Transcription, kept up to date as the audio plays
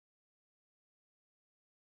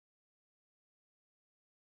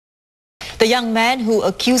The young man who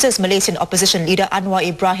accuses Malaysian opposition leader Anwar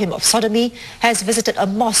Ibrahim of sodomy has visited a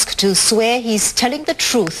mosque to swear he's telling the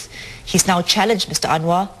truth. He's now challenged Mr.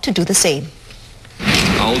 Anwar to do the same.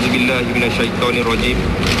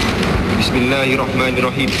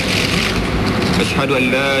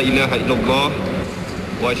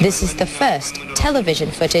 This is the first television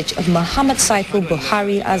footage of Muhammad Saiful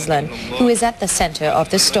Buhari Azlan, who is at the center of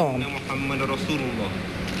the storm.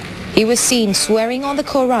 He was seen swearing on the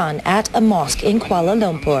Quran at a mosque in Kuala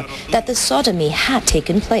Lumpur that the sodomy had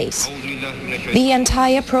taken place. The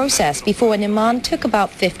entire process before an imam took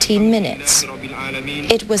about 15 minutes.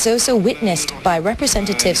 It was also witnessed by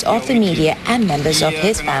representatives of the media and members of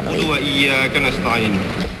his family.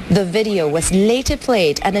 The video was later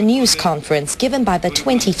played at a news conference given by the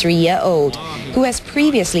 23-year-old, who has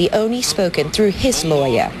previously only spoken through his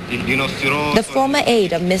lawyer. The former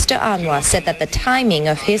aide of Mr. Anwar said that the timing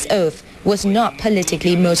of his oath was not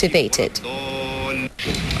politically motivated.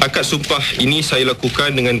 Akad sumpah ini saya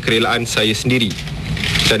lakukan dengan kerelaan saya sendiri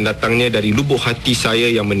dan datangnya dari lubuk hati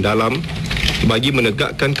saya yang mendalam bagi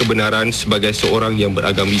menegakkan kebenaran sebagai seorang yang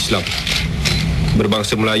beragama Islam,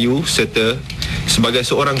 berbangsa Melayu serta sebagai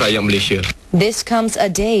seorang rakyat Malaysia. This comes a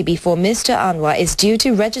day before Mr. Anwar is due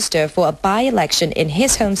to register for a by-election in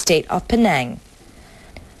his home state of Penang.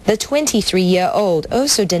 The 23-year-old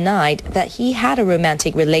also denied that he had a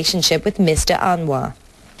romantic relationship with Mr. Anwar.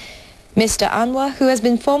 Mr. Anwar, who has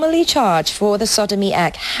been formally charged for the Sodomy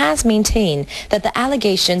Act, has maintained that the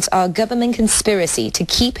allegations are a government conspiracy to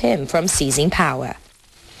keep him from seizing power.